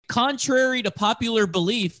contrary to popular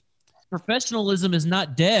belief, professionalism is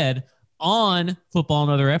not dead on Football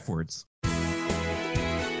and Other F Words.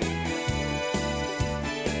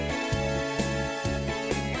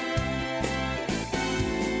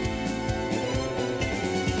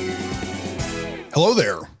 Hello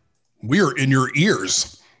there. We are in your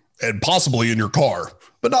ears and possibly in your car,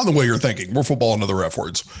 but not the way you're thinking. We're Football and Other F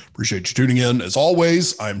Words. Appreciate you tuning in. As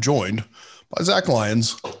always, I'm joined by Zach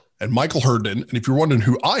Lyons and Michael Herndon. And if you're wondering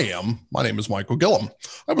who I am, my name is Michael Gillum.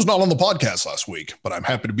 I was not on the podcast last week, but I'm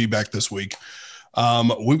happy to be back this week.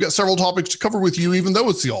 We've got several topics to cover with you, even though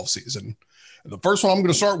it's the off season. And the first one I'm going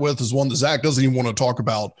to start with is one that Zach doesn't even want to talk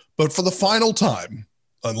about, but for the final time,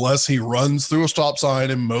 unless he runs through a stop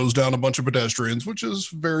sign and mows down a bunch of pedestrians, which is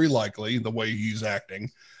very likely the way he's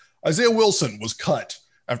acting, Isaiah Wilson was cut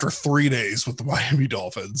after 3 days with the Miami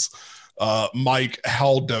Dolphins. Mike,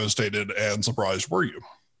 how devastated and surprised were you?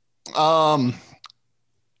 I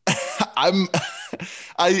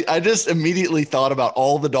just immediately thought about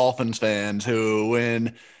all the Dolphins fans who,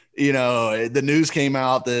 when the news came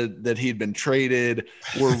out that he'd been traded,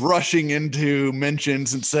 were rushing into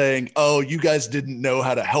mentions and saying, "Oh, you guys didn't know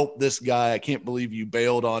how to help this guy. I can't believe you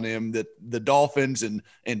bailed on him." That the Dolphins and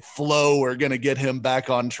Flo are going to get him back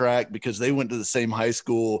on track because they went to the same high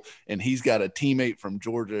school, and he's got a teammate from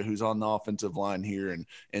Georgia who's on the offensive line here,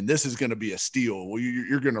 and this is going to be a steal. Well,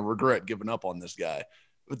 you're going to regret giving up on this guy.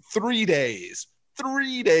 But 3 days.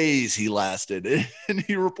 3 days he lasted, and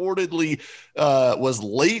he reportedly was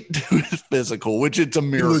late to his physical, which it's a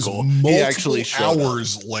miracle. He actually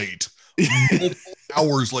hours late. Multiple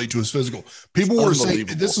hours late to his physical. People were saying,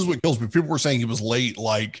 this is what kills me. People were saying he was late,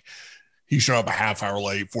 like he showed up a half hour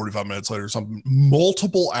late, 45 minutes later or something.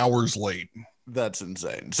 Multiple hours late. That's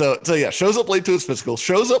insane. So yeah, shows up late to his physical,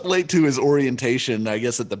 shows up late to his orientation, I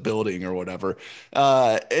guess, at the building or whatever.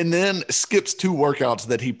 And then skips 2 workouts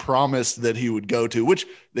that he promised that he would go to, which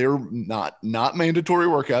they're not mandatory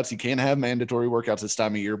workouts. You can't have mandatory workouts this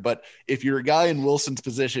time of year. But if you're a guy in Wilson's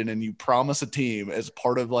position and you promise a team as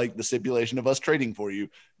part of like the stipulation of us trading for you,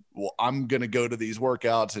 well, I'm going to go to these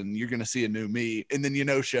workouts and you're going to see a new me. And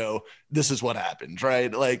then, show this is what happens,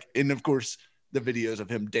 right? Like, and of course, the videos of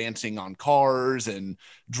him dancing on cars and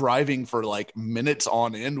driving for like minutes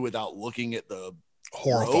on end without looking at the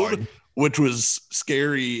road, which was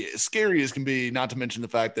scary as can be, not to mention the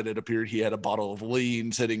fact that it appeared he had a bottle of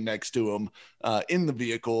lean sitting next to him in the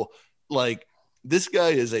vehicle. Like, this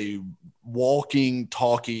guy is a walking,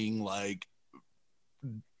 talking, like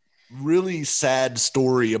really sad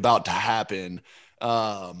story about to happen.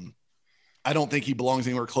 I don't think he belongs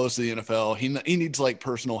anywhere close to the NFL. He needs like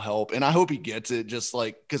personal help, and I hope he gets it. Just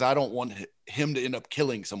like, because I don't want him to end up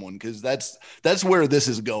killing someone, because that's where this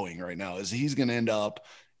is going right now. Is he's going to end up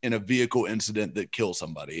in a vehicle incident that kills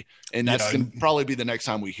somebody, and that's going to probably be the next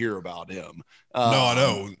time we hear about him. No, I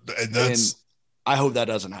know, and I hope that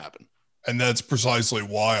doesn't happen. And that's precisely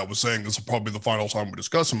why I was saying this will probably be the final time we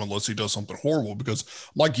discuss him, unless he does something horrible. Because,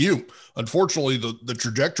 like you, unfortunately, the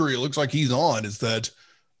trajectory it looks like he's on is that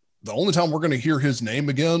the only time we're going to hear his name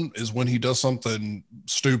again is when he does something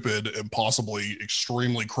stupid and possibly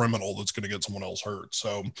extremely criminal that's going to get someone else hurt.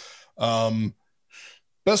 So,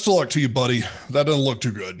 best of luck to you, buddy. That doesn't look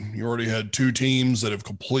too good. You already had 2 teams that have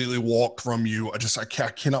completely walked from you. I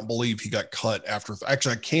cannot believe he got cut after.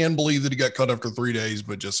 Actually, I can believe that he got cut after 3 days,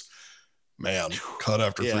 but just, man, cut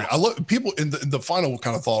after 3. I love people in the final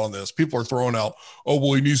kind of thought on this. People are throwing out, "Oh,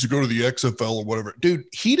 well, he needs to go to the XFL or whatever." Dude,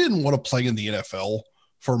 he didn't want to play in the NFL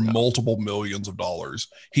for multiple millions of dollars.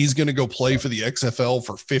 He's going to go play for the XFL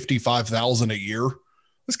for $55,000 a year.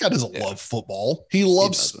 This guy doesn't love football. He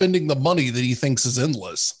loves spending the money that he thinks is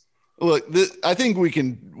endless. Look, I think we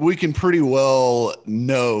can pretty well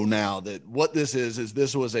know now that what this is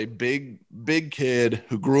this was a big kid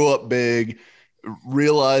who grew up big,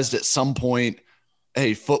 realized at some point,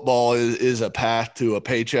 hey, football is a path to a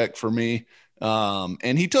paycheck for me.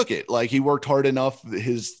 And he took it. Like, he worked hard enough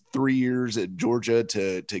his 3 years at Georgia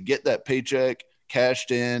to get that paycheck,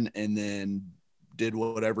 cashed in, and then did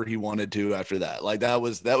whatever he wanted to after that. Like, that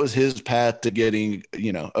was his path to getting,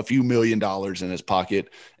 a few $1 million in his pocket,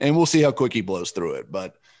 and we'll see how quick he blows through it.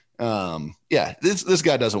 But this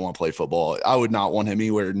guy doesn't want to play football. I would not want him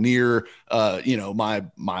anywhere near, my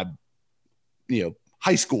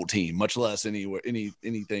high school team, much less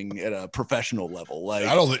anything at a professional level. Like,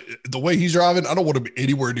 the way he's driving, I don't want to be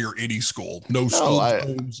anywhere near any school. No school,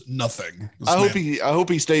 homes, nothing. I hope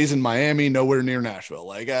he stays in Miami, nowhere near Nashville.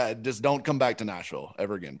 Like, just don't come back to Nashville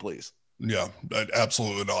ever again, please. Yeah,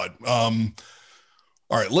 absolutely not.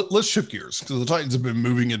 All right, let's shift gears because the Titans have been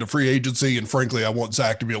moving into free agency, and frankly, I want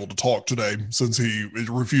Zach to be able to talk today since he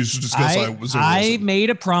refused to discuss. I made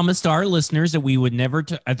a promise to our listeners that we would never,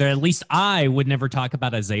 that at least I would never talk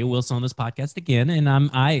about Isaiah Wilson on this podcast again, and I'm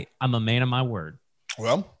a man of my word.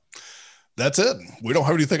 Well, that's it. We don't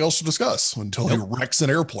have anything else to discuss until he wrecks an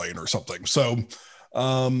airplane or something. So,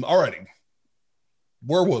 all righty,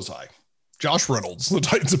 where was I? Josh Reynolds. The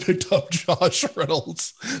Titans have picked up Josh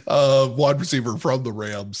Reynolds, wide receiver from the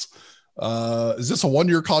Rams. Is this a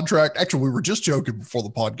one-year contract? Actually, we were just joking before the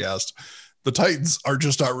podcast. The Titans are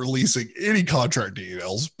just not releasing any contract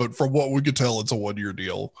details, but from what we could tell, it's a one-year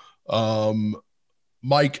deal.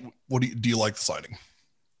 Mike, what do you like the signing?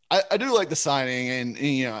 I do like the signing, and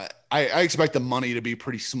you know, I expect the money to be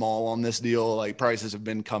pretty small on this deal. Like, prices have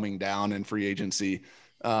been coming down in free agency.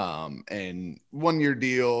 And 1 year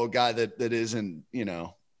deal, guy that isn't, you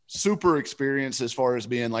know, super experienced as far as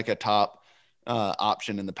being like a top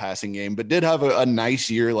option in the passing game, but did have a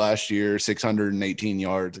nice year last year, 618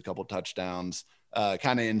 yards, a couple touchdowns,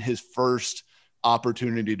 kind of in his first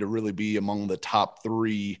opportunity to really be among the top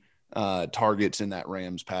three targets in that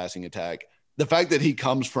Rams passing attack. The fact that he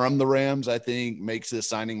comes from the Rams, I think, makes this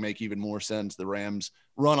signing make even more sense. The Rams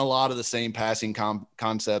run a lot of the same passing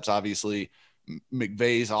concepts, obviously.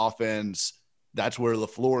 McVay's offense, that's where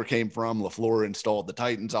LaFleur came from. LaFleur installed the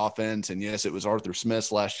Titans offense, and yes, it was Arthur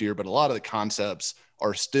Smith's last year, but a lot of the concepts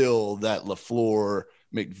are still that LaFleur,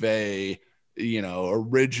 McVay, you know,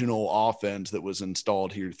 original offense that was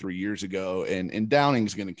installed here 3 years ago. And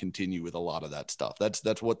Downing's going to continue with a lot of that stuff.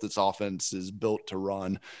 That's what this offense is built to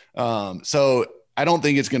run. So I don't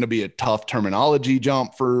think it's going to be a tough terminology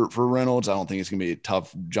jump for Reynolds. I don't think it's going to be a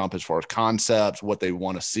tough jump as far as concepts, what they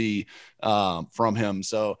want to see from him.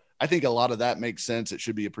 So I think a lot of that makes sense. It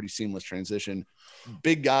should be a pretty seamless transition.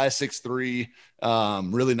 Big guy, 6'3",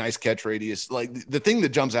 really nice catch radius. Like, the thing that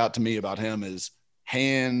jumps out to me about him is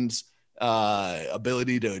hands,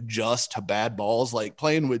 ability to adjust to bad balls. Like,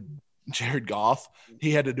 playing with Jared Goff,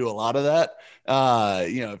 he had to do a lot of that.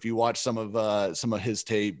 You know, if you watch some of his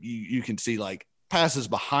tape, you can see like passes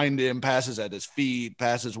behind him, passes at his feet,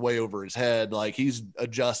 passes way over his head. Like, he's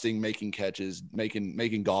adjusting, making catches,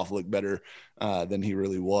 making Goff look better than he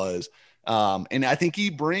really was. And I think he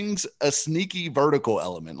brings a sneaky vertical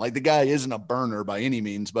element. Like, the guy isn't a burner by any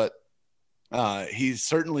means, but he's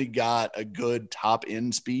certainly got a good top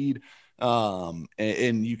end speed.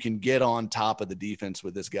 And you can get on top of the defense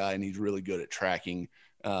with this guy, and he's really good at tracking,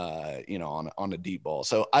 you know, on a deep ball.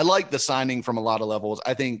 So I like the signing from a lot of levels.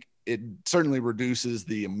 I think it certainly reduces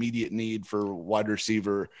the immediate need for wide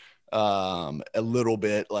receiver a little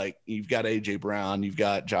bit. Like, you've got AJ Brown, you've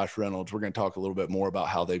got Josh Reynolds. We're going to talk a little bit more about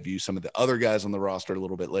how they view some of the other guys on the roster a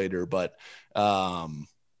little bit later, but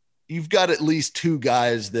you've got at least two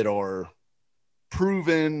guys that are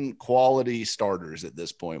proven quality starters at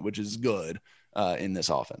this point, which is good in this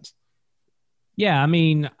offense. Yeah, I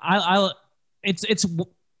mean,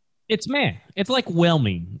 it's man. It's like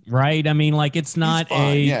whelming, right? I mean, like, it's not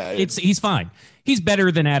he's fine. He's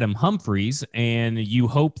better than Adam Humphries, and you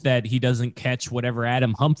hope that he doesn't catch whatever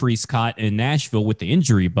Adam Humphries caught in Nashville with the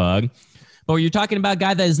injury bug. But you're talking about a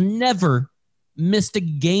guy that has never missed a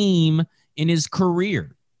game in his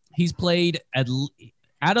career. He's played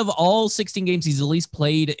out of all 16 games, he's at least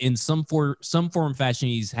played in some form fashion.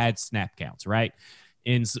 He's had snap counts, right?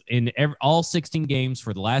 In all 16 games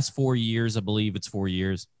for the last 4 years, I believe it's 4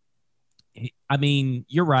 years. I mean,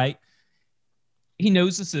 you're right. He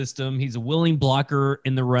knows the system. He's a willing blocker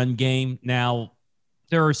in the run game. Now,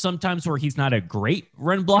 there are some times where he's not a great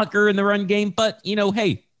run blocker in the run game, but, you know,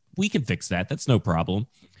 hey, we can fix that. That's no problem.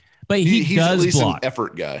 But he's does at least block. An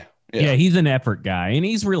effort guy. Yeah, he's an effort guy, and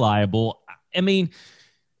he's reliable. I mean,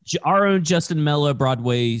 our own Justin Mello,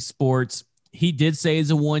 Broadway Sports, he did say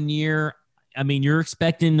it's a 1 year. I mean, you're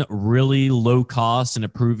expecting really low cost and a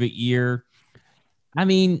prove it year. I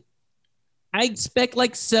mean, I expect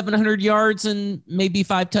like 700 yards and maybe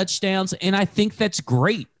 5 touchdowns. And I think that's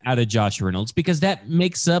great out of Josh Reynolds because that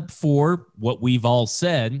makes up for what we've all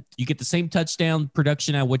said. You get the same touchdown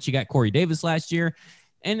production out of what you got Corey Davis last year.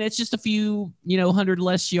 And it's just a few, 100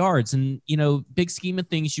 less yards. And, big scheme of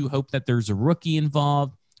things, you hope that there's a rookie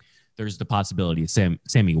involved. There's the possibility of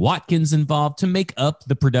Sammy Watkins involved to make up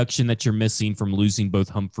the production that you're missing from losing both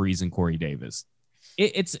Humphries and Corey Davis.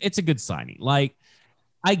 It's a good signing. Like,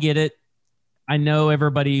 I get it. I know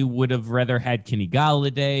everybody would have rather had Kenny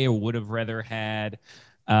Golladay or would have rather had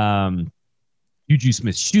Juju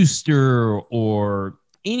Smith-Schuster or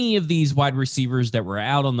any of these wide receivers that were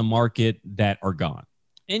out on the market that are gone.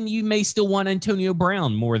 And you may still want Antonio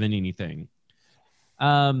Brown more than anything.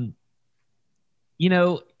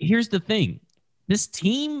 Here's the thing. this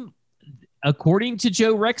team, according to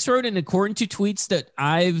Joe Rexrode and according to tweets that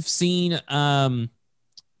I've seen Paul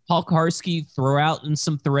Karski throw out in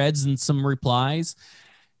some threads and some replies,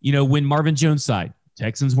 when Marvin Jones side,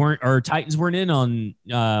 Titans weren't in on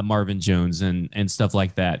Marvin Jones and stuff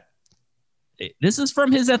like that. This is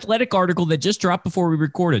from his Athletic article that just dropped before we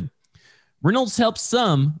recorded. Reynolds helps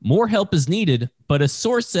some, more help is needed, but a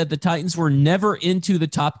source said the Titans were never into the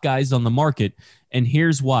top guys on the market, and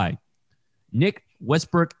here's why. Nick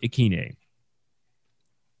Westbrook-Ikhine.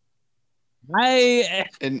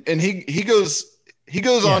 And he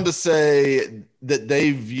goes on to say that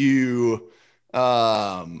they view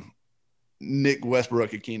Nick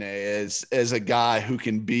Westbrook-Ikhine as a guy who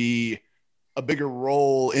can be a bigger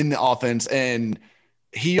role in the offense. And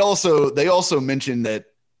they also mentioned that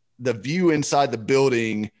the view inside the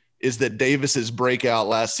building is that Davis's breakout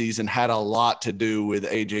last season had a lot to do with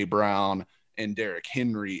AJ Brown and Derrick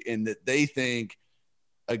Henry, and that they think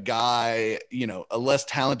a guy, a less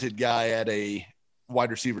talented guy at a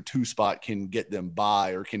wide receiver 2 spot can get them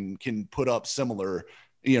by, or can put up similar,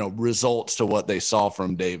 results to what they saw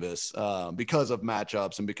from Davis because of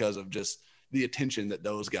matchups and because of just the attention that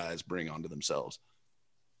those guys bring onto themselves.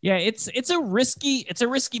 Yeah, it's a risky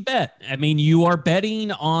bet. I mean, you are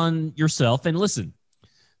betting on yourself. And listen,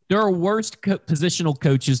 there are worse positional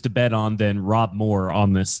coaches to bet on than Rob Moore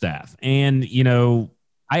on this staff. And,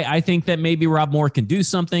 I think that maybe Rob Moore can do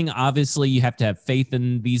something. Obviously, you have to have faith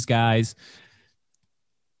in these guys.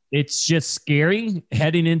 It's just scary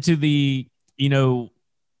heading into the,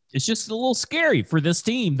 it's just a little scary for this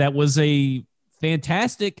team that was a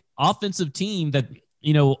fantastic offensive team that,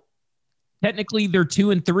 technically they're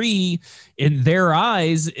 2-3 in their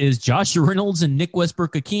eyes is Josh Reynolds and Nick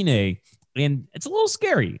Westbrook-Ikhine. And it's a little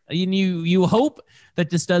scary. And you hope that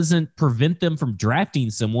this doesn't prevent them from drafting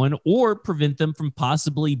someone or prevent them from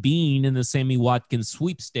possibly being in the Sammy Watkins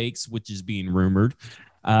sweepstakes, which is being rumored.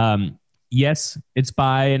 Yes, it's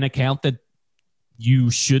by an account that you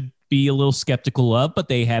should be a little skeptical of, but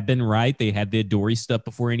they have been right. They had the Adoree stuff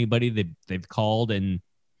before anybody. They've called and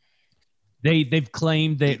they've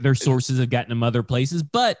claimed that their sources have gotten them other places.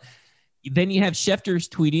 But then you have Schefter's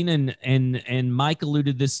tweeting, and Mike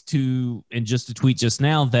alluded this to in just a tweet just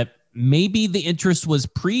now, that maybe the interest was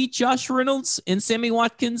pre-Josh Reynolds and Sammy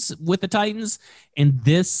Watkins with the Titans, and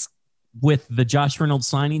this with the Josh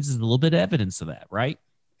Reynolds signings is a little bit of evidence of that, right?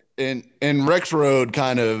 And Rexrode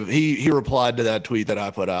kind of he replied to that tweet that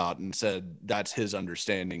I put out and said that's his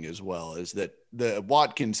understanding as well, is that the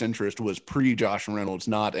Watkins interest was pre-Josh Reynolds,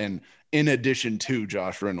 not in addition to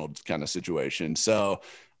Josh Reynolds kind of situation. So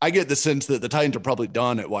I get the sense that the Titans are probably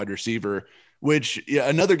done at wide receiver, which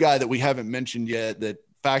another guy that we haven't mentioned yet that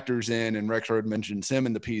factors in, and Rexrode mentions him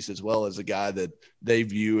in the piece as well, as a guy that they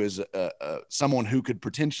view as someone who could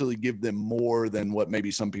potentially give them more than what maybe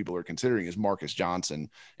some people are considering, is Marcus Johnson.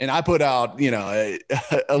 And I put out, a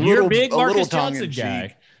little big Marcus Johnson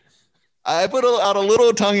guy. I put out a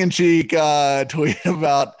little tongue-in-cheek tweet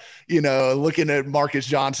about, looking at Marcus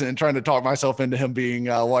Johnson and trying to talk myself into him being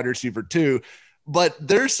wide receiver 2. But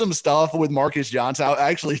there's some stuff with Marcus Johnson. I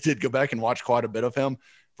actually did go back and watch quite a bit of him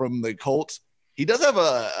from the Colts. He does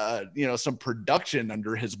have some production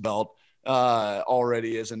under his belt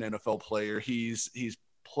already as an NFL player. He's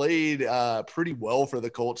played pretty well for the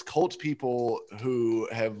Colts. Colts people who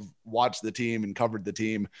have watched the team and covered the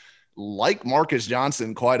team like Marcus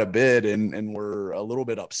Johnson quite a bit, and were a little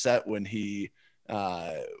bit upset when he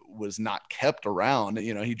was not kept around.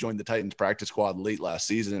 He joined the Titans practice squad late last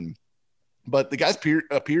season. But the guy's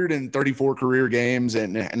appeared in 34 career games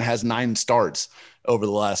and has 9 starts over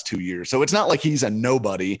the last 2 years. So it's not like he's a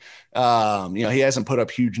nobody. He hasn't put up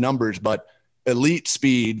huge numbers, but elite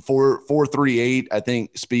speed, 4.38, I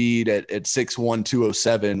think, speed at 6'1",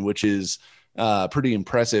 207, which is pretty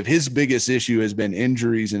impressive. His biggest issue has been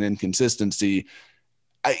injuries and inconsistency.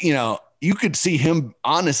 You could see him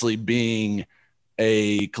honestly being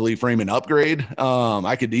a Khalif Raymond upgrade.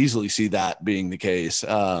 I could easily see that being the case.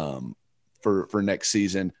 For next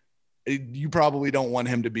season. You probably don't want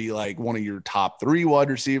him to be like one of your top 3 wide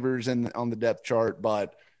receivers on the depth chart,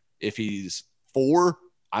 but if he's 4,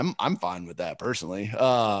 I'm fine with that personally.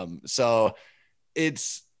 So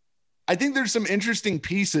I think there's some interesting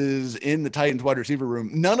pieces in the Titans wide receiver room.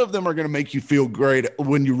 None of them are going to make you feel great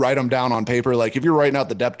when you write them down on paper. Like if you're writing out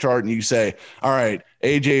the depth chart and you say, all right,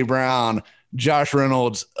 AJ Brown, Josh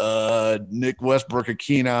Reynolds, Nick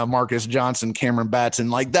Westbrook-Ikhine, Marcus Johnson, Cameron Batson,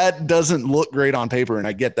 like that doesn't look great on paper, and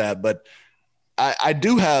I get that, but I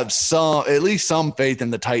do have at least some faith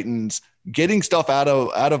in the Titans getting stuff out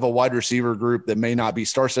of a wide receiver group that may not be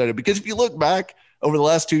star-studded. Because if you look back over the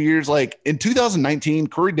last 2 years. Like in 2019,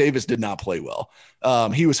 Corey Davis did not play well.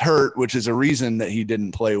 He was hurt, which is a reason that he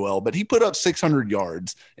didn't play well, but he put up 600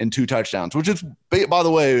 yards and 2 touchdowns, which is, by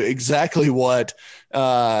the way, exactly what,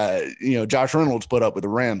 Josh Reynolds put up with the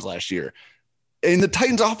Rams last year. And the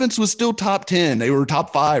Titans offense was still top 10. They were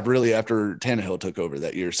top 5 really after Tannehill took over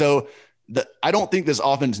that year. So I don't think this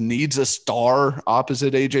offense needs a star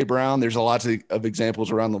opposite A.J. Brown. There's a lot of examples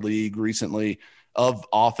around the league recently of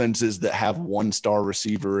offenses that have 1-star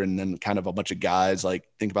receiver and then kind of a bunch of guys. Like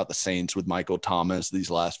think about the Saints with Michael Thomas these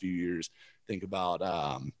last few years. Think about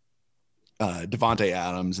Devontae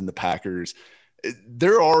Adams and the Packers.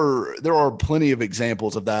 There are plenty of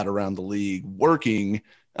examples of that around the league working.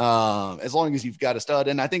 As long as you've got a stud.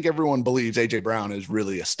 And I think everyone believes A.J. Brown is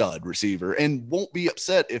really a stud receiver and won't be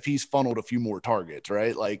upset if he's funneled a few more targets,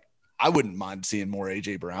 right? Like I wouldn't mind seeing more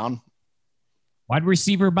A.J. Brown. Wide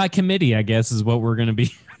receiver by committee, I guess, is what we're going to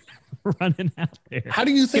be running out there. How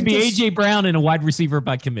do you think it could be A.J. Brown and a wide receiver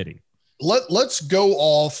by committee? Let's go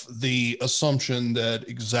off the assumption that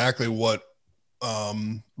exactly what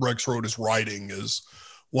Rexroad is writing is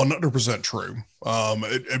 100% true.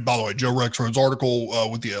 And by the way, Joe Rexroad's article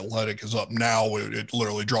with The Athletic is up now. It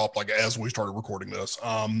literally dropped like as we started recording this.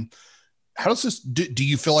 How does this, do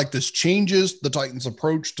you feel like this changes the Titans'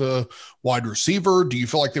 approach to wide receiver? Do you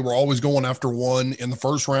feel like they were always going after one in the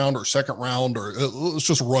first round or second round, or let's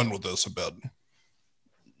just run with this a bit?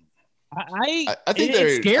 I think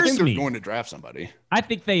it scares they're me. Going to draft somebody. I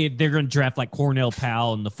think they're going to draft like Cornell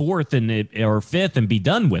Powell in the 4th or 5th and be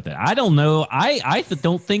done with it. I don't know. I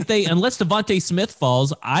don't think they, unless Devontae Smith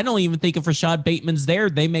falls, I don't even think if Rashad Bateman's there,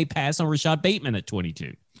 they may pass on Rashad Bateman at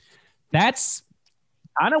 22. That's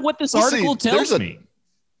kind of what this article tells me.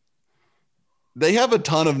 They have a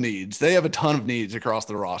ton of needs. They have a ton of needs across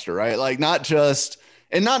the roster, right? Like not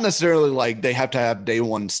necessarily like they have to have day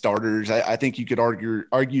one starters. I think you could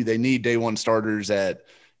argue they need day one starters at,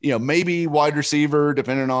 maybe wide receiver,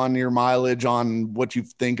 depending on your mileage on what you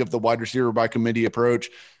think of the wide receiver by committee approach.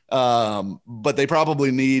 But they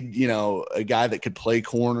probably need, a guy that could play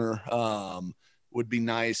corner would be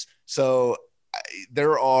nice. So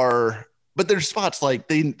there's spots like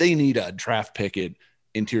they need a draft pick at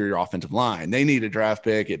interior offensive line. They need a draft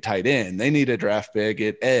pick at tight end. They need a draft pick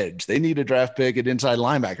at edge. They need a draft pick at inside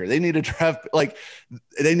linebacker. They need a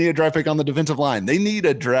draft pick on the defensive line. They need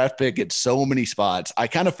a draft pick at so many spots. I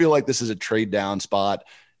kind of feel like this is a trade down spot.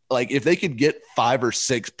 Like if they could get 5 or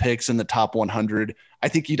 6 picks in the top 100, I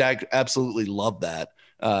think you'd absolutely love that.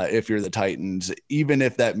 If you're the Titans, even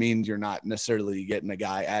if that means you're not necessarily getting a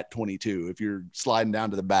guy at 22, if you're sliding down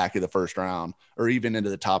to the back of the first round or even into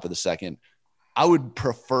the top of the second, I would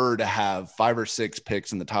prefer to have 5 or 6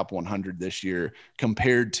 picks in the top 100 this year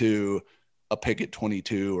compared to a pick at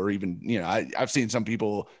 22 or even, I've seen some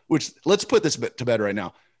people, which let's put this to bed right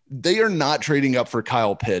now. They are not trading up for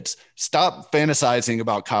Kyle Pitts. Stop fantasizing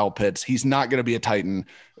about Kyle Pitts. He's not going to be a Titan.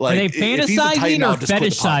 Like, are they fantasizing or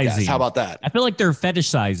fetishizing? How about that? I feel like they're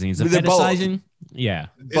fetishizing. Is it fetishizing? Both. Yeah.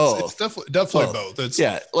 It's definitely both.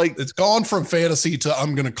 It's gone from fantasy to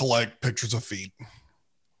I'm going to collect pictures of feet.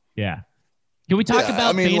 Yeah. Can we talk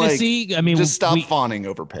about fantasy? Just stop fawning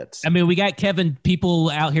over Pitts. We got people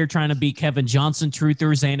out here trying to be Kevin Johnson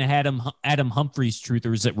truthers and Adam Humphries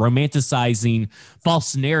truthers at romanticizing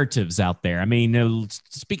false narratives out there.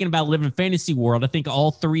 Speaking about living fantasy world, I think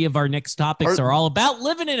all 3 of our next topics are all about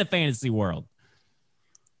living in a fantasy world.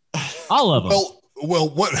 All of them. Well,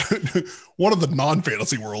 what one of the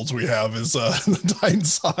non-fantasy worlds we have is the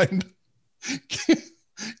Titans signed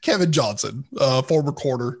Kevin Johnson, former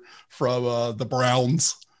corner from the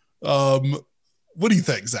Browns. What do you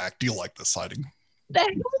think, Zach? Do you like this signing?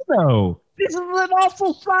 No, this is an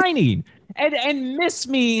awful signing. And miss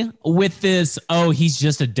me with this, he's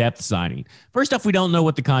just a depth signing. First off, we don't know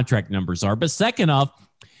what the contract numbers are. But second off,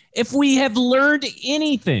 if we have learned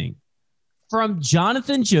anything from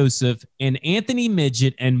Jonathan Joseph and Anthony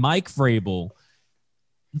Midget and Mike Vrabel,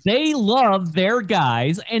 they love their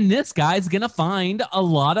guys, and this guy's going to find a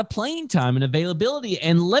lot of playing time and availability.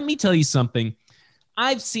 And let me tell you something.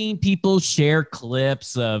 I've seen people share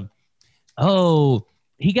clips of,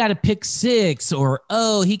 he got a pick 6, or,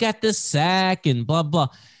 he got this sack and blah, blah.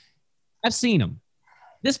 I've seen them.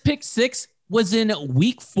 This pick 6 was in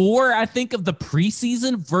week 4, I think, of the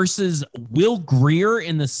preseason versus Will Grier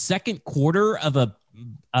in the second quarter of a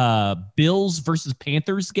Bills versus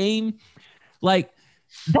Panthers game. Like,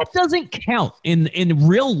 that doesn't count in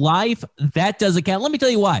real life. That doesn't count. Let me tell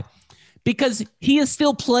you why. Because he is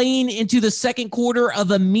still playing into the second quarter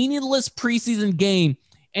of a meaningless preseason game,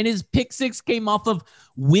 and his pick 6 came off of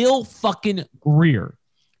Will fucking Grier.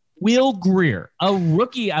 Will Grier, a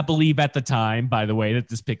rookie, I believe at the time, by the way, that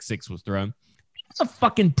this pick six was thrown, doesn't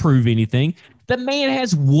fucking prove anything. The man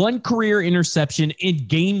has one career interception in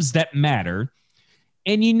games that matter.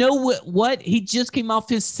 And you know what? He just came off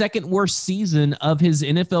his second worst season of his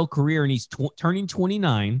NFL career, and he's turning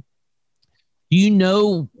 29. Do you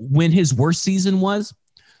know when his worst season was?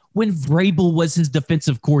 When Vrabel was his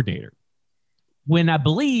defensive coordinator. When I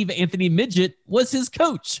believe Anthony Midget was his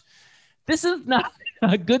coach. This is not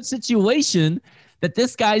a good situation that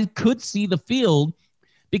this guy could see the field,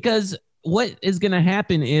 because what is going to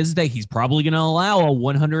happen is that he's probably going to allow a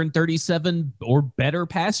 137 or better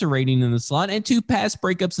passer rating in the slot and 2 pass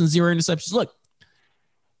breakups and 0 interceptions. Look,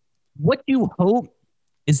 what you hope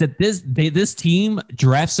is that this team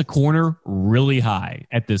drafts a corner really high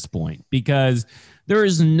at this point, because there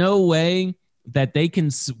is no way that they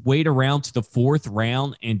can wait around to the 4th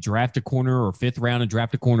round and draft a corner, or 5th round and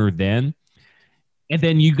draft a corner then. And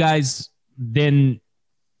then you guys, Kevin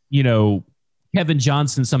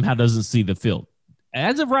Johnson somehow doesn't see the field.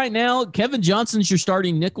 As of right now, Kevin Johnson's your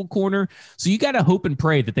starting nickel corner. So you got to hope and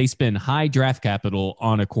pray that they spend high draft capital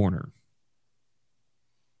on a corner.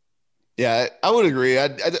 Yeah, I would agree. I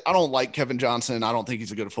don't like Kevin Johnson. I don't think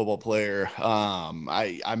he's a good football player.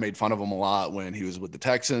 I made fun of him a lot when he was with the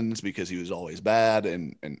Texans because he was always bad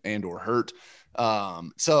and or hurt.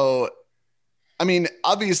 So, I mean,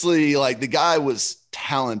 obviously, like, the guy was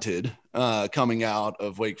talented coming out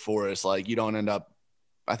of Wake Forest. Like, you don't end up,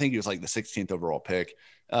 I think he was like the 16th overall pick.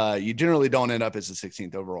 You generally don't end up as the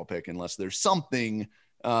 16th overall pick unless there's something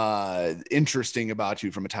interesting about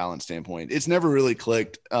you from a talent standpoint. It's never really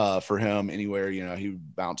clicked for him anywhere. He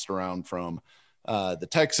bounced around from the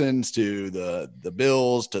Texans to the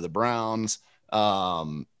Bills to the Browns.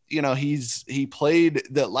 He played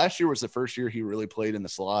that last year was the first year he really played in the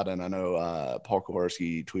slot. And I know Paul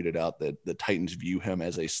Kowarski tweeted out that the Titans view him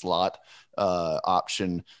as a slot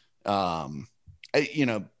option.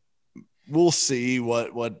 We'll see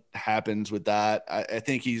what happens with that. I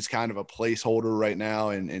think he's kind of a placeholder right now,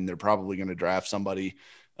 and they're probably going to draft somebody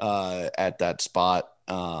at that spot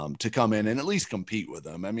to come in and at least compete with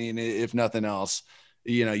them. I mean, if nothing else,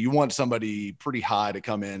 you want somebody pretty high to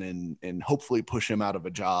come in and hopefully push him out of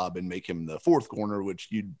a job and make him the 4th corner, which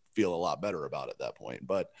you'd feel a lot better about at that point.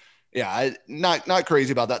 But yeah, not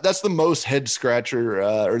crazy about that. That's the most head scratcher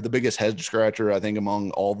or the biggest head scratcher, I think,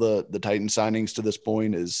 among all the Titans signings to this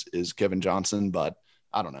point is Kevin Johnson. But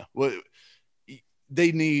I don't know.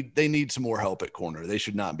 They need some more help at corner. They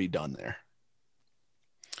should not be done there.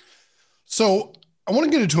 So I want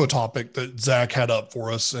to get into a topic that Zach had up for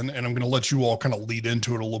us, and I'm going to let you all kind of lead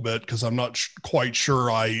into it a little bit, because I'm not quite sure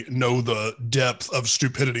I know the depth of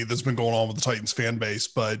stupidity that's been going on with the Titans fan base.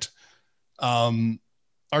 But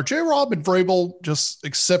are J-Rob and Vrabel just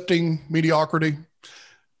accepting mediocrity?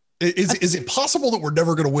 Is it possible that we're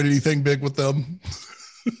never going to win anything big with them?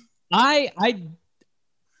 I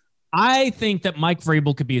think that Mike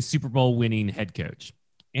Vrabel could be a Super Bowl winning head coach.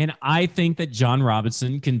 And I think that John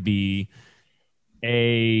Robinson can be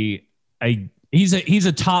he's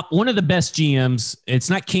a top, one of the best GMs. It's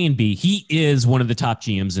not can be. He is one of the top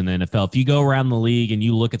GMs in the NFL. If you go around the league and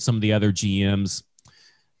you look at some of the other GMs,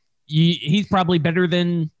 he's probably better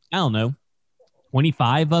than, I don't know,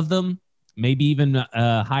 25 of them, maybe even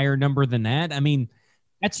a higher number than that. I mean,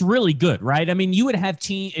 that's really good, right? I mean, you would have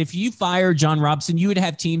if you fire John Robinson, you would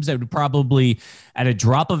have teams that would probably, at a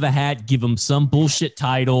drop of a hat, give them some bullshit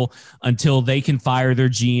title until they can fire their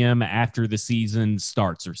GM after the season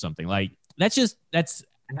starts or something. Like, that's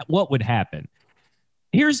what would happen.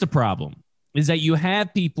 Here's the problem, is that you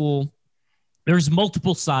have people, there's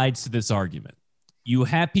multiple sides to this argument. You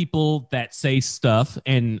have people that say stuff,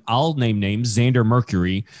 and I'll name names. Xander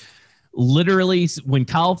Mercury, literally, when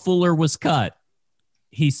Kyle Fuller was cut,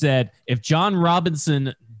 he said, if John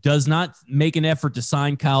Robinson does not make an effort to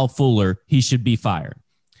sign Kyle Fuller, he should be fired.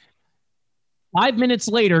 5 minutes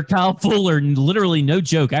later, Kyle Fuller, literally no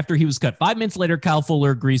joke, after he was cut, 5 minutes later, Kyle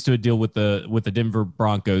Fuller agrees to a deal with the Denver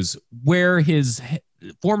Broncos, where his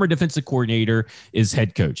former defensive coordinator is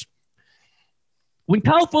head coach. When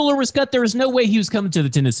Kyle Fuller was cut, there was no way he was coming to the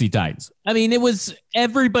Tennessee Titans. I mean, it was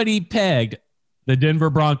everybody pegged the Denver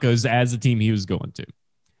Broncos as the team he was going to.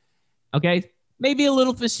 Okay, maybe a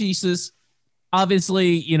little facetious,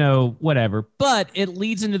 obviously, whatever. But it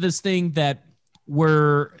leads into this thing that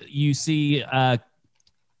where you see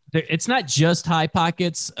it's not just High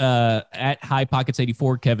Pockets at High Pockets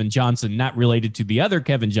 84, Kevin Johnson, not related to the other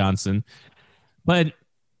Kevin Johnson, but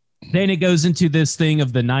then it goes into this thing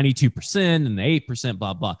of the 92% and the 8%,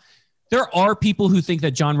 blah, blah. There are people who think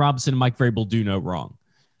that John Robinson and Mike Vrabel do no wrong.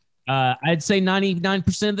 I'd say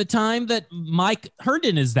 99% of the time that Mike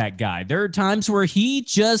Herndon is that guy. There are times where he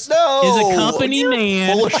just is a company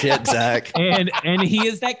man. Full of shit, Zach. and he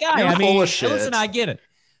is that guy. You're full of shit. Listen, I get it.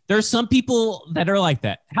 There's some people that are like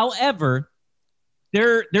that. However,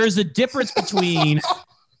 there's a difference between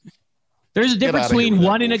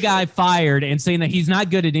wanting a guy fired and saying that he's not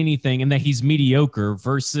good at anything and that he's mediocre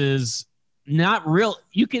versus not real.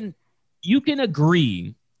 You can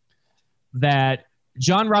agree that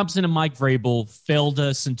John Robinson and Mike Vrabel failed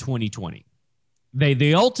us in 2020.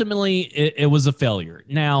 They ultimately it was a failure.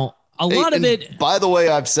 Now, a lot of it. By the way,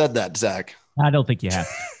 I've said that, Zach. I don't think you have.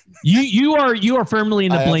 You are firmly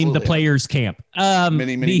in the blame the players camp.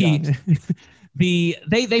 Many times.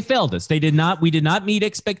 They failed us. We did not meet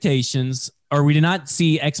expectations, or we did not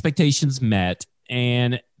see expectations met,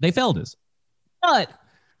 and they failed us. But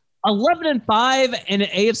 11-5 and an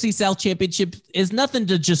AFC South championship is nothing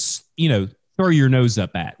to just, throw your nose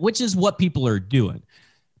up at, which is what people are doing.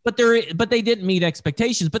 But they didn't meet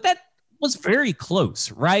expectations, but that was very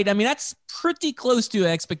close, right? I mean, that's pretty close to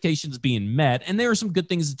expectations being met, and there are some good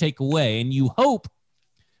things to take away, and you hope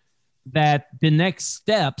that the next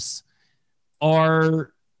steps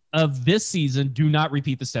are of this season do not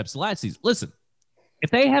repeat the steps of last season. Listen,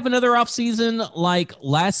 if they have another off season like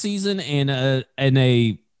last season and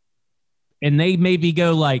they maybe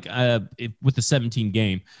go like with the 17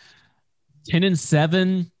 game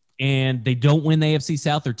 10-7 and they don't win the AFC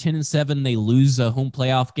South, or 10-7 they lose a home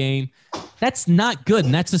playoff game, that's not good,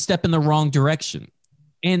 and that's a step in the wrong direction.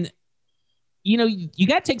 And you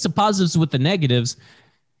got to take some positives with the negatives.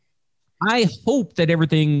 I hope that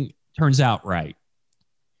everything turns out right,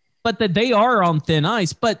 but that they are on thin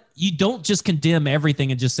ice. But you don't just condemn everything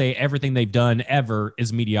and just say everything they've done ever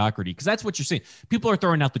is mediocrity, because that's what you're seeing. People are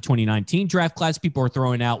throwing out the 2019 draft class. People are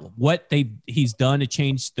throwing out what he's done to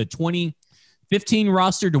change the 2015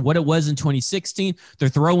 roster to what it was in 2016. They're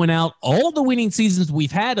throwing out all the winning seasons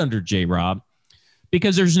we've had under J-Rob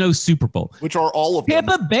because there's no Super Bowl, which are all of them.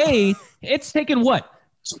 Tampa Bay, it's taken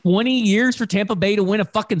 20 years for Tampa Bay to win a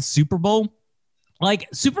fucking Super Bowl. Like,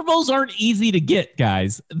 Super Bowls aren't easy to get,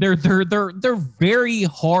 guys. They're very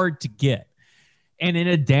hard to get. And in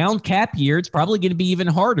a down cap year, it's probably going to be even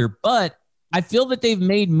harder. But I feel that they've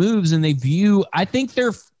made moves, and I think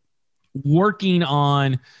they're working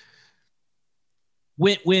on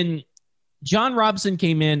when John Robinson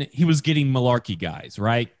came in, he was getting malarkey guys,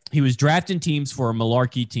 right? He was drafting teams for a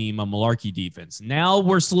malarkey team, a malarkey defense. Now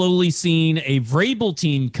we're slowly seeing a Vrabel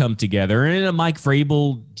team come together and a Mike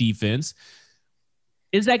Vrabel defense.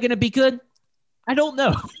 Is that going to be good? I don't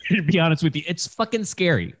know, to be honest with you. It's fucking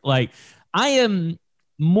scary. Like, I am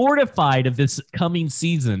mortified of this coming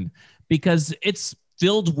season because it's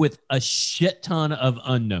filled with a shit ton of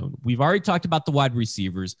unknown. We've already talked about the wide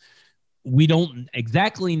receivers. We don't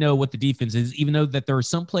exactly know what the defense is, even though that there are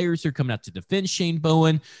some players who are coming out to defend Shane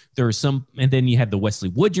Bowen. There are some, and then you have the Wesley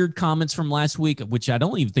Woodyard comments from last week, which I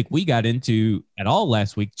don't even think we got into at all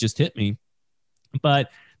last week, just hit me.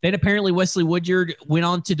 But then apparently Wesley Woodyard went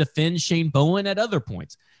on to defend Shane Bowen at other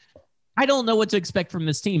points. I don't know what to expect from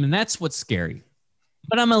this team, and that's what's scary.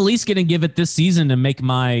 But I'm at least going to give it this season to make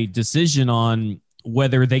my decision on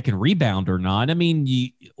whether they can rebound or not. I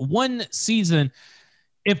mean, one season,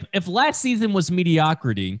 if last season was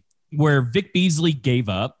mediocrity, where Vic Beasley gave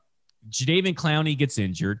up, Jadeveon Clowney gets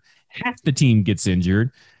injured, half the team gets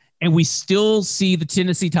injured, and we still see the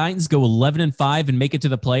Tennessee Titans go 11-5 and make it to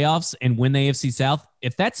the playoffs and win the AFC South.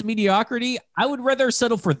 If that's mediocrity, I would rather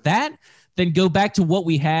settle for that than go back to what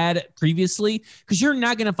we had previously, because you're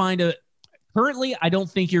not going to find currently, I don't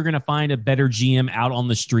think you're going to find a better GM out on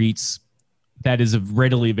the streets that is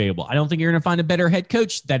readily available. I don't think you're going to find a better head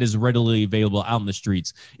coach that is readily available out on the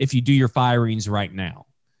streets if you do your firings right now.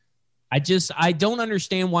 I don't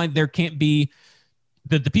understand why there can't be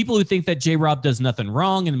the people who think that J-Rob does nothing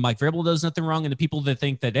wrong and Mike Vrabel does nothing wrong, and the people that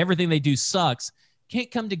think that everything they do sucks can't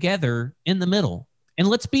come together in the middle. And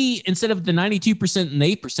let's be, instead of the 92% and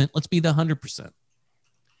the 8%, let's be the 100%.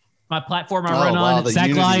 My platform I run on,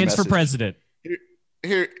 Zach Lyons for president.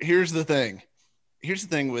 Here's the thing. Here's the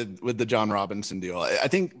thing with the John Robinson deal. I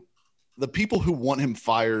think the people who want him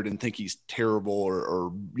fired and think he's terrible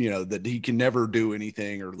or that he can never do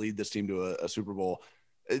anything or lead this team to a Super Bowl,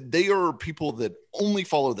 they are people that only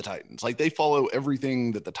follow the Titans. Like, they follow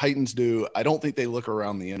everything that the Titans do. I don't think they look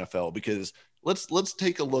around the NFL, because let's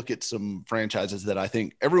take a look at some franchises that I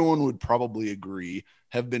think everyone would probably agree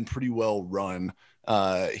have been pretty well run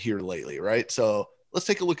here lately, right? So let's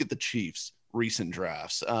take a look at the Chiefs' recent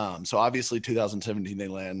drafts. So obviously 2017 they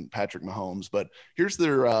land Patrick Mahomes, but here's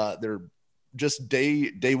their just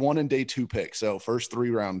day one and day two picks. So first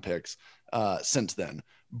 3 round picks. since then.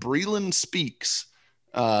 Breland Speaks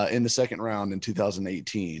in the second round in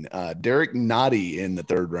 2018. Derek Nottie in the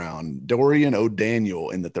third round. Dorian O'Daniel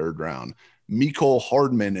in the third round. Mecole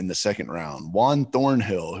Hardman in the second round. Juan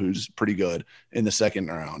Thornhill, who's pretty good, in the second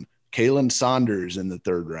round. Kalen Saunders in the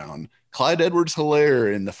third round. Clyde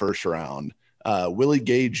Edwards-Helaire in the first round. Willie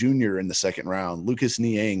Gay Jr. in the second round. Lucas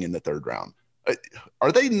Niang in the third round.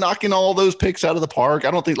 Are they knocking all those picks out of the park?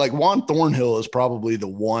 I don't think, like, Juan Thornhill is probably the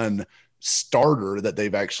one starter that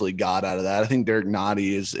they've actually got out of that. I think Derek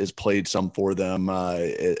Nottie is played some for them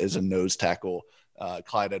as a nose tackle.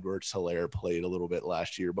 Clyde Edwards-Helaire played a little bit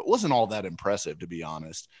last year, but wasn't all that impressive, to be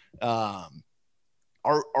honest. Are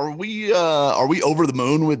we over the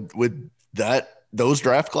moon with those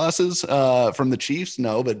draft classes from the Chiefs?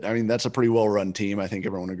 No, but I mean, that's a pretty well-run team. I think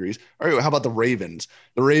everyone agrees. All right, how about the Ravens?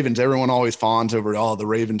 The Ravens, everyone always fawns over, the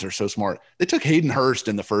Ravens are so smart. They took Hayden Hurst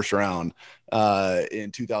in the first round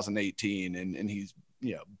in 2018, and he's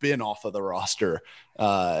been off of the roster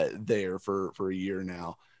there for a year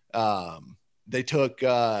now. They took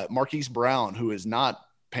Marquise Brown, who is not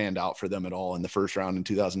panned out for them at all in the first round in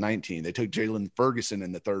 2019. They took Jalen Ferguson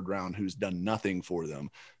in the third round, who's done nothing for them.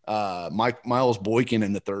 Miles Boykin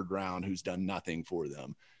in the third round, who's done nothing for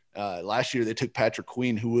them. Last year, they took Patrick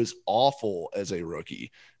Queen, who was awful as a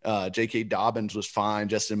rookie. J.K. Dobbins was fine.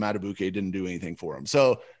 Justin Matabuke didn't do anything for him.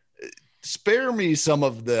 So spare me some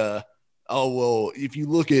of the, if you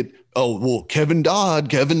look at, Kevin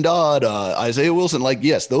Dodd, Isaiah Wilson, like,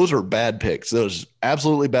 yes, those are bad picks. Those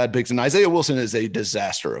absolutely bad picks. And Isaiah Wilson is a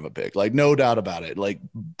disaster of a pick, like, no doubt about it. Like,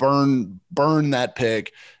 burn that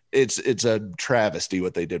pick. It's a travesty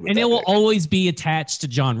what they did with and that it will pick. always be attached to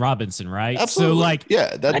John Robinson, right? Absolutely. So, like,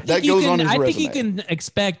 yeah, that goes on his resume. I think you can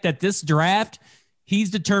expect that this draft,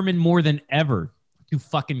 he's determined more than ever to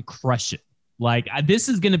fucking crush it. Like, this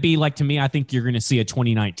is going to be, like, to me, I think you're going to see a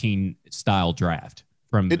 2019 style draft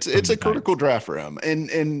from. It's a critical draft for him,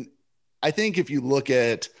 and I think if you look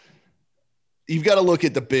at, you've got to look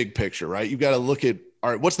at the big picture, right? You've got to look at,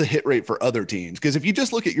 all right, what's the hit rate for other teams? Because if you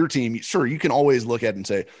just look at your team, sure, you can always look at it and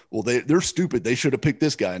say, well, they're stupid. They should have picked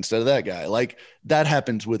this guy instead of that guy. Like, that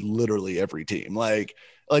happens with literally every team. Like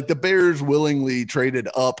the Bears willingly traded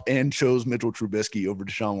up and chose Mitchell Trubisky over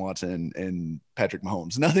Deshaun Watson and Patrick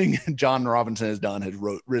Mahomes. Nothing John Robinson has done has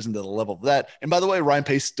risen to the level of that. And by the way, Ryan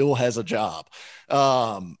Pace still has a job.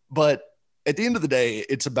 But at the end of the day,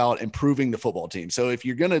 it's about improving the football team. So if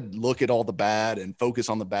you're going to look at all the bad and focus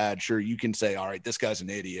on the bad, sure, you can say, all right, this guy's an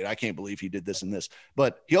idiot. I can't believe he did this and this.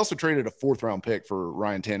 But he also traded a 4th round pick for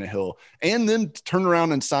Ryan Tannehill and then turned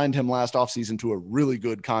around and signed him last offseason to a really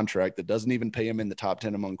good contract that doesn't even pay him in the top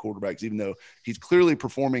 10 among quarterbacks, even though he's clearly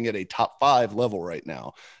performing at a top 5 level right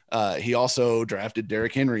now. He also drafted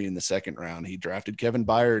Derrick Henry in the 2nd round. He drafted Kevin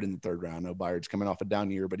Byard in the 3rd round. No, Byard's coming off a down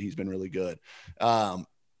year, but he's been really good.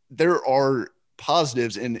 There are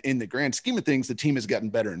positives in the grand scheme of things. The team has gotten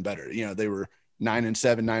better and better. They were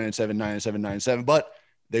 9-7, 9-7, 9-7, 9-7, but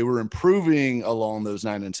they were improving along those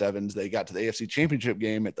 9-7s. They got to the AFC Championship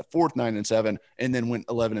game at the 4th 9-7, and then went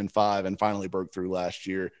 11-5 and finally broke through last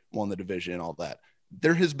year, won the division, all that.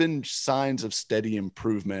 There has been signs of steady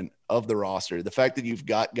improvement of the roster. The fact that you've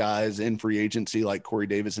got guys in free agency like Corey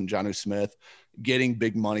Davis and Jonnu Smith getting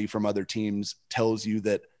big money from other teams tells you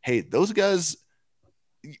that, hey, those guys.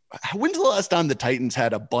 When's the last time the Titans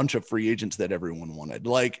had a bunch of free agents that everyone wanted?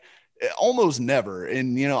 Like, almost never.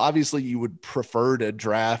 And, obviously you would prefer to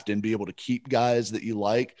draft and be able to keep guys that you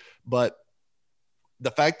like, but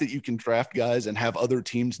the fact that you can draft guys and have other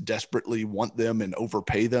teams desperately want them and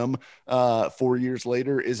overpay them 4 years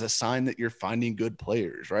later is a sign that you're finding good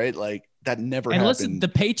players, right? Like, that never happened. And listen, the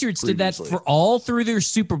Patriots previously. Did that for all through their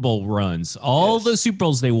Super Bowl runs, all those Super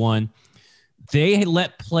Bowls they won. They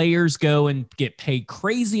let players go and get paid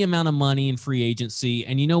crazy amount of money in free agency.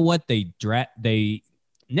 And you know what? They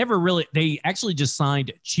actually just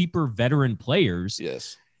signed cheaper veteran players.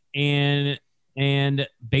 Yes. And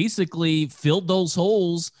basically filled those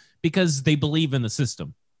holes because they believe in the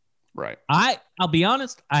system. Right. I'll be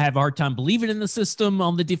honest. I have a hard time believing in the system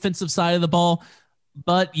on the defensive side of the ball,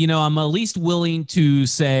 but I'm at least willing to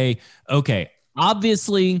say, okay,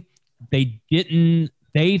 obviously they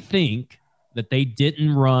think that they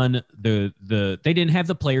didn't run they didn't have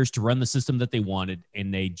the players to run the system that they wanted,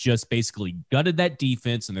 and they just basically gutted that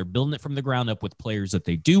defense, and they're building it from the ground up with players that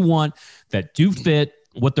they do want, that do fit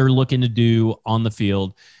what they're looking to do on the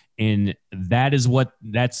field, and that's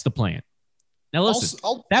the plan. Now listen,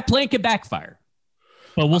 that plan could backfire,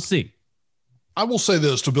 but we'll see. I will say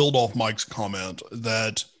this to build off Mike's comment,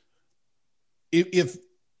 that if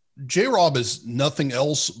J-Rob is nothing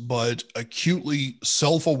else but acutely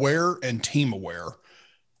self-aware and team-aware,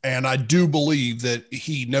 And I do believe that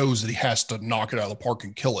he knows that he has to knock it out of the park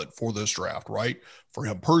and kill it for this draft, right? For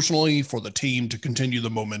him personally, for the team to continue the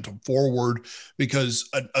momentum forward, because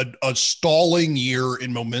a stalling year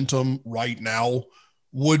in momentum right now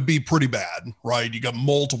would be pretty bad, right? You got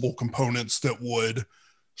multiple components that would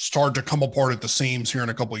start to come apart at the seams here in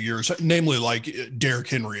a couple of years, namely like Derrick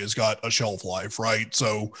Henry has got a shelf life, right?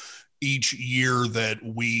 So each year that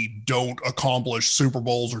we don't accomplish Super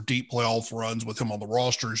Bowls or deep playoff runs with him on the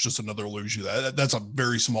roster is just another illusion. That's a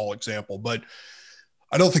very small example, but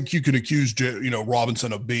I don't think you can accuse,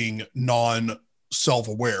 Robinson of being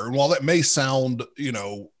non-self-aware. And while that may sound,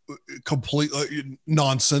 completely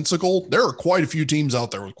nonsensical, there are quite a few teams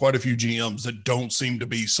out there with quite a few GMs that don't seem to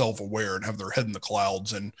be self-aware and have their head in the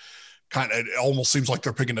clouds, and kind of, it almost seems like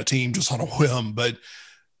they're picking a team just on a whim. But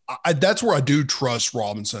that's where I do trust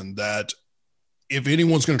Robinson, that if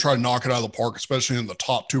anyone's going to try to knock it out of the park, especially in the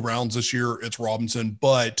top 2 rounds this year, it's Robinson.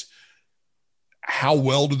 But how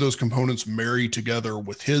well do those components marry together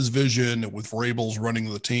with his vision and with Vrabel's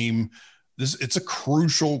running the team? It's a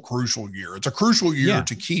crucial year. It's a crucial year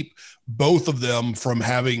to keep both of them from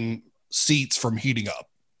having seats from heating up.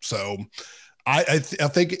 So I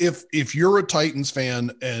think if you're a Titans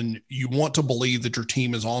fan and you want to believe that your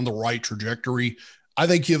team is on the right trajectory, I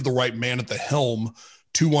think you have the right man at the helm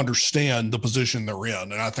to understand the position they're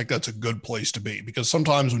in. And I think that's a good place to be, because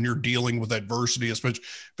sometimes when you're dealing with adversity, especially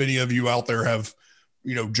if any of you out there have,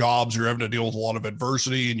 jobs, you're having to deal with a lot of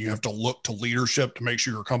adversity and you have to look to leadership to make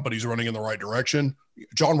sure your company's running in the right direction.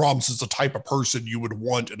 John Robinson's the type of person you would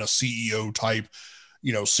want in a CEO type,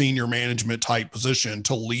 senior management type position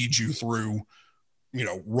to lead you through,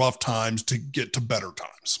 rough times to get to better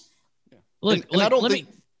times. Yeah. Look, and I don't think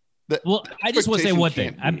well, I just want to say one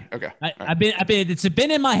thing. I've been, it's been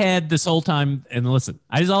in my head this whole time. And listen,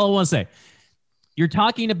 all I want to say, you're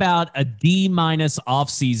talking about a D-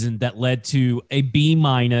 offseason that led to a B-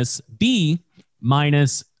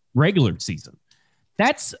 regular season.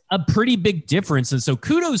 That's a pretty big difference. And so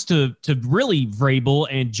kudos to really Vrabel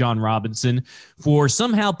and John Robinson for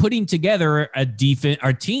somehow putting together a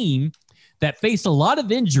team that faced a lot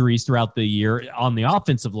of injuries throughout the year on the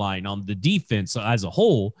offensive line, on the defense as a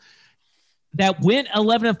whole, that went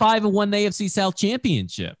 11-5 and won the AFC South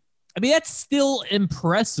Championship. I mean, that's still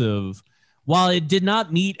impressive. While it did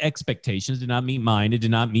not meet expectations, did not meet mine, it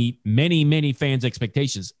did not meet many fans'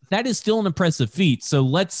 expectations, that is still an impressive feat. So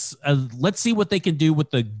let's see what they can do with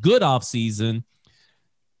the good offseason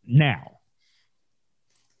now.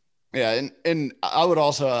 Yeah, and I would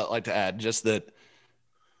also like to add just that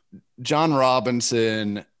John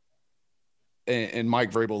Robinson and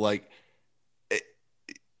Mike Vrabel,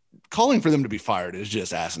 calling for them to be fired is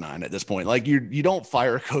just asinine at this point. Like, you don't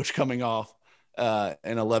fire a coach coming off an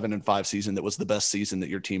 11-5 season that was the best season that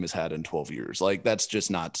your team has had in 12 years. Like, that's just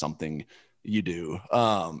not something you do.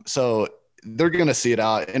 So they're going to see it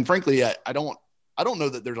out. And frankly, I don't know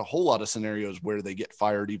that there's a whole lot of scenarios where they get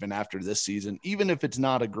fired even after this season, even if it's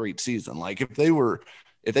not a great season. Like, if they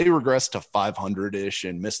regress to 500-ish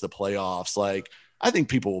and miss the playoffs, I think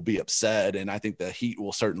people will be upset, and I think the heat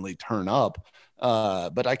will certainly turn up.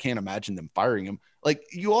 But I can't imagine them firing him.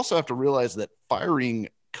 You also have to realize that firing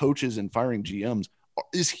coaches and firing GMs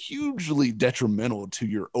is hugely detrimental to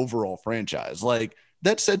your overall franchise.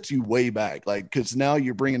 That sets you way back, because now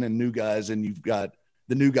you're bringing in new guys, and you've got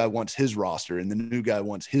the new guy wants his roster and the new guy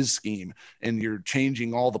wants his scheme, and you're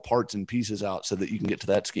changing all the parts and pieces out so that you can get to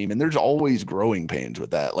that scheme. And there's always growing pains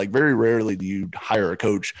with that. Very rarely do you hire a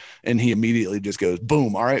coach and he immediately just goes,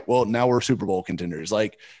 boom, all right, well, now we're Super Bowl contenders.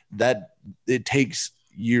 That, it takes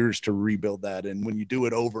years to rebuild that. And when you do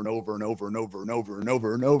it over and over and over and over and over and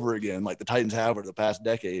over and over again, like the Titans have over the past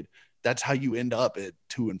decade, that's how you end up at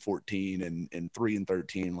 2-14 and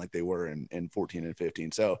 3-13, like they were in 14 and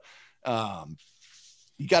 15. So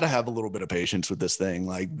you got to have a little bit of patience with this thing.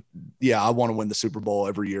 I want to win the Super Bowl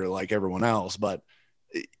every year, like everyone else, but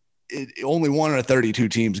only 1 out of 32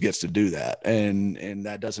 teams gets to do that. And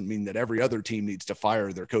that doesn't mean that every other team needs to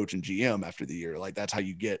fire their coach and GM after the year. That's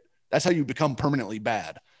how you become permanently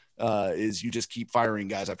bad, is you just keep firing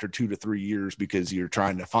guys after 2 to 3 years because you're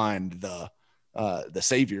trying to find the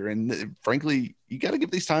savior. And frankly, you got to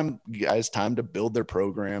give these guys time to build their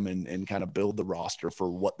program and kind of build the roster for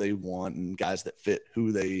what they want, and guys that fit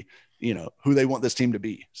who they want this team to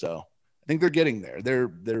be. So I think they're getting there.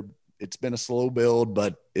 It's been a slow build,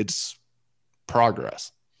 but it's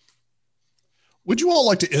progress. Would you all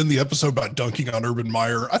like to end the episode by dunking on Urban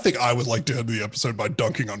Meyer? I think I would like to end the episode by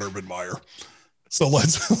dunking on Urban Meyer. So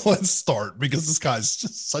let's start, because this guy's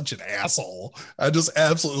just such an asshole. I just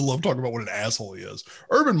absolutely love talking about what an asshole he is.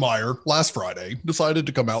 Urban Meyer last Friday decided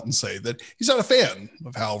to come out and say that he's not a fan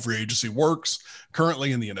of how free agency works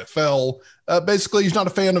currently in the NFL. Basically, he's not a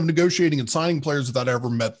fan of negotiating and signing players without ever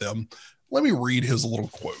met them. Let me read his little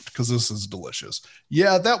quote, because this is delicious.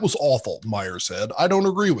 "Yeah, that was awful," Meyer said. "I don't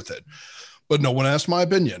agree with it. But no one asked my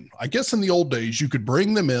opinion. I guess in the old days, you could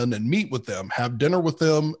bring them in and meet with them, have dinner with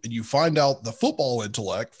them, and you find out the football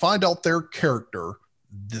intellect, find out their character.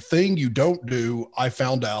 The thing you don't do, I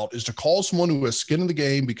found out, is to call someone who has skin in the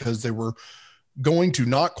game because they were going to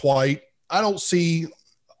not quite. I don't see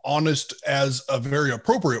honest as a very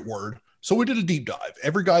appropriate word. So we did a deep dive.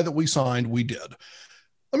 Every guy that we signed, we did."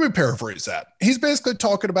 Let me paraphrase that. He's basically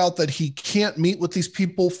talking about that he can't meet with these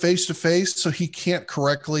people face to face, so he can't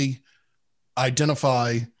correctly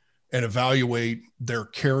identify and evaluate their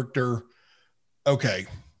character. Okay,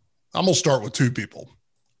 I'm going to start with two people.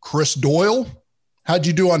 Chris Doyle, how'd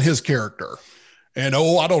you do on his character? And,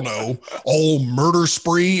 I don't know, murder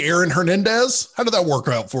spree Aaron Hernandez, how did that work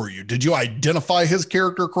out for you? Did you identify his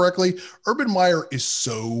character correctly? Urban Meyer is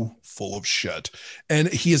so full of shit, and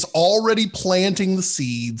he is already planting the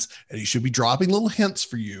seeds, and he should be dropping little hints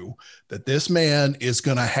for you that this man is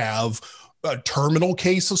going to have a terminal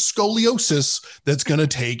case of scoliosis that's going to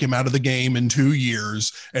take him out of the game in 2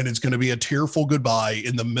 years. And it's going to be a tearful goodbye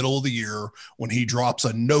in the middle of the year when he drops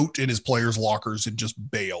a note in his players' lockers and just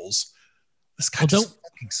bails. This guy just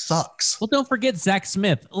fucking sucks. Well, don't forget Zach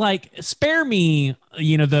Smith. Like, spare me,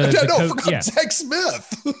 Zach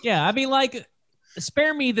Smith. Yeah, I mean, like,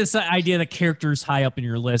 spare me this idea that character's high up in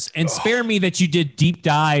your list, and spare me that you did deep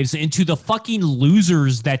dives into the fucking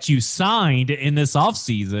losers that you signed in this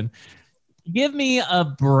offseason. Give me a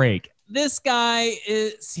break. This guy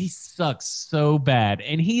he sucks so bad,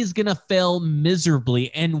 and he's going to fail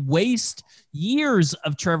miserably and waste years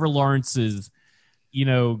of Trevor Lawrence's,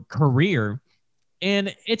 career.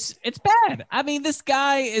 And it's bad. I mean, this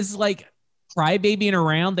guy is like crybabying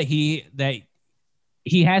around that he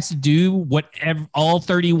has to do what all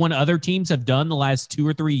 31 other teams have done the last 2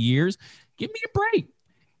 or 3 years. Give me a break.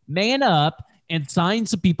 Man up and sign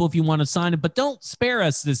some people if you want to sign it, but don't spare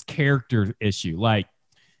us this character issue. Like,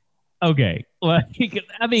 okay,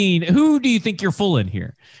 I mean, who do you think you're fooling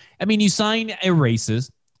here? I mean, you signed a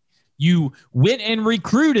racist, you went and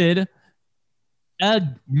recruited a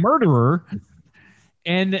murderer,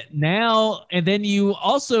 and then you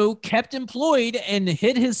also kept employed and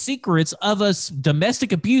hid his secrets of a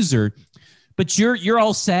domestic abuser. But you're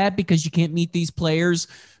all sad because you can't meet these players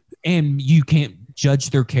and you can't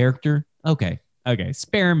judge their character. Okay.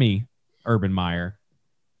 Spare me, Urban Meyer.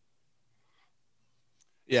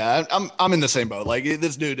 Yeah, I'm in the same boat. Like,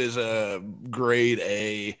 this dude is a grade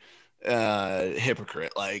A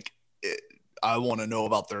hypocrite. Like, I want to know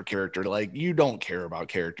about their character. Like, you don't care about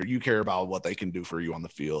character. You care about what they can do for you on the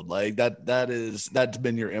field. Like, that's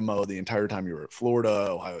been your MO the entire time you were at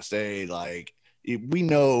Florida, Ohio State. Like, we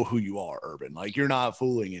know who you are, Urban. Like, you're not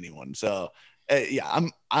fooling anyone. So, yeah,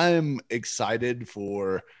 I'm excited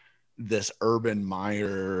for this Urban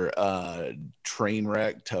Meyer train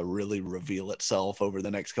wreck to really reveal itself over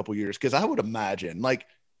the next couple of years. Because I would imagine, like,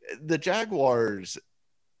 the Jaguars,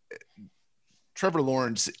 Trevor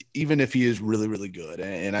Lawrence, even if he is really, really good,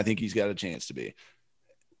 and I think he's got a chance to be,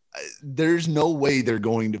 there's no way they're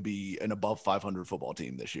going to be an above 500 football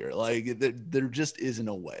team this year. Like, there just isn't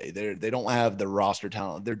a way. They don't have the roster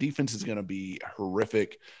talent. Their defense is going to be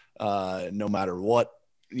horrific, no matter what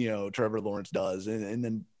Trevor Lawrence does. And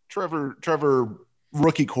then Trevor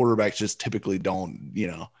rookie quarterbacks just typically don't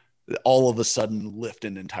all of a sudden lift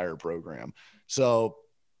an entire program. So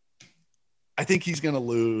I think he's going to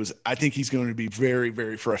lose. I think he's going to be very,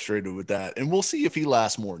 very frustrated with that. And we'll see if he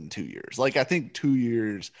lasts more than 2 years. Like, I think 2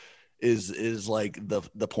 years is like the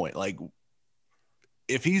point. Like,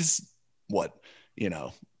 if he's 5-11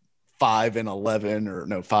 or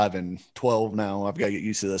no, 5-12 now, I've got to get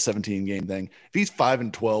used to the 17 game thing. If he's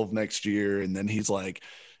 5-12 next year, and then he's like,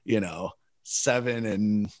 7-10,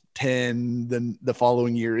 then the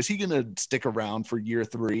following year, is he going to stick around for year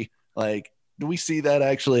 3? Like, do we see that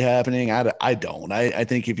actually happening? I don't. I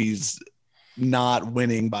think if he's not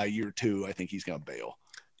winning by year 2, I think he's going to bail.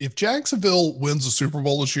 If Jacksonville wins the Super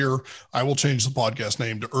Bowl this year, I will change the podcast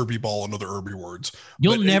name to Irby Ball and other Irby words.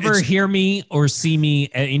 You'll never hear me or see me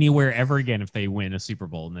anywhere ever again if they win a Super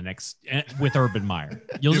Bowl in the next with Urban Meyer.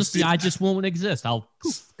 I just won't exist.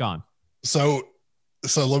 Gone. So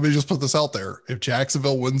let me just put this out there. If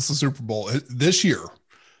Jacksonville wins the Super Bowl this year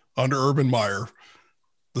under Urban Meyer,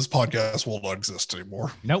 this podcast will not exist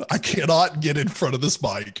anymore. Nope. I cannot get in front of this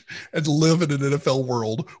mic and live in an NFL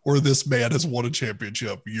world where this man has won a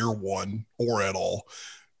championship year one or at all.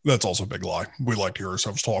 That's also a big lie. We like to hear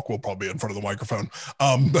ourselves talk. We'll probably be in front of the microphone.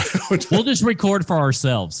 We'll just record for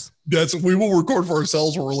ourselves. We will record for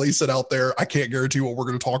ourselves. We'll release it out there. I can't guarantee what we're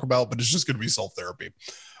going to talk about, but it's just going to be self-therapy.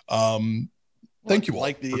 Thank you all.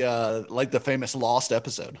 Like the famous Lost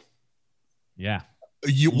episode. Yeah.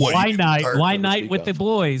 Why night with the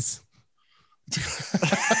boys?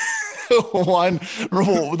 The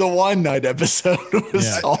wine night episode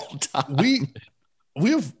was all time. We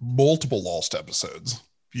have multiple Lost episodes.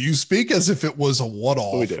 You speak as if it was a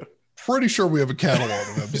one-off. We do. Pretty sure we have a catalog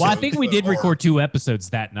of episodes. Well, I think we did record 2 episodes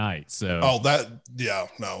that night. So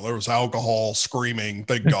there was alcohol, screaming.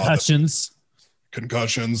 Thank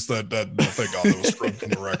concussions that thank God that was scrubbed from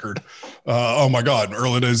the record. Oh my God,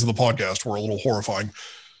 early days of the podcast were a little horrifying.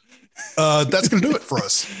 That's gonna do it for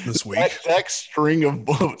us this week. Zach's string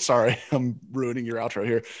of sorry, I'm ruining your outro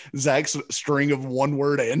here. Zach's string of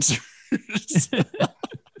one-word answers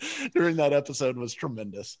during that episode was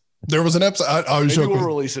tremendous. There was an episode I was Maybe joking. We'll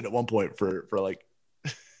release it at one point for like.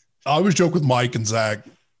 I always joke with Mike and Zach,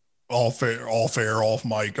 off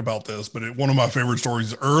mic about this, but one of my favorite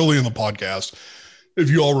stories early in the podcast, if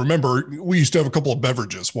you all remember, we used to have a couple of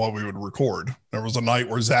beverages while we would record. There was a night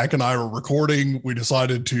where Zach and I were recording. We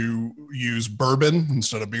decided to use bourbon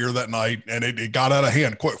instead of beer that night, and it got out of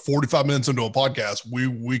hand quick. 45 minutes into a podcast,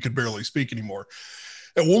 we could barely speak anymore.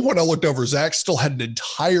 At one point, I looked over. Zach still had an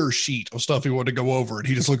entire sheet of stuff he wanted to go over, and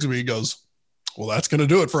he just looks at me and goes, "Well, that's going to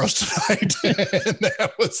do it for us tonight." And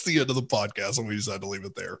that was the end of the podcast, and we decided to leave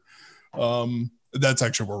it there. That's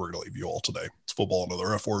actually where we're going to leave you all today. It's football and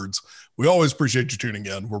other F words. We always appreciate you tuning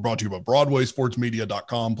in. We're brought to you by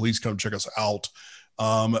BroadwaySportsMedia.com. Please come check us out.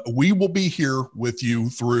 We will be here with you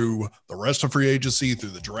through the rest of free agency, through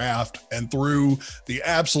the draft, and through the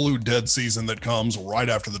absolute dead season that comes right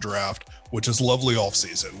after the draft, which is lovely off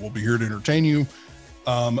season. We'll be here to entertain you.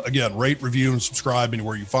 Again, rate, review, and subscribe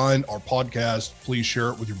anywhere you find our podcast. Please share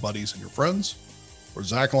it with your buddies and your friends. For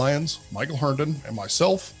Zach Lyons, Michael Herndon, and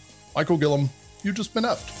myself, Michael Gillum, you've just been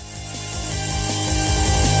effed.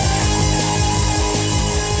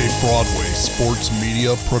 A Broadway Sports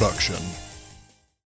Media production.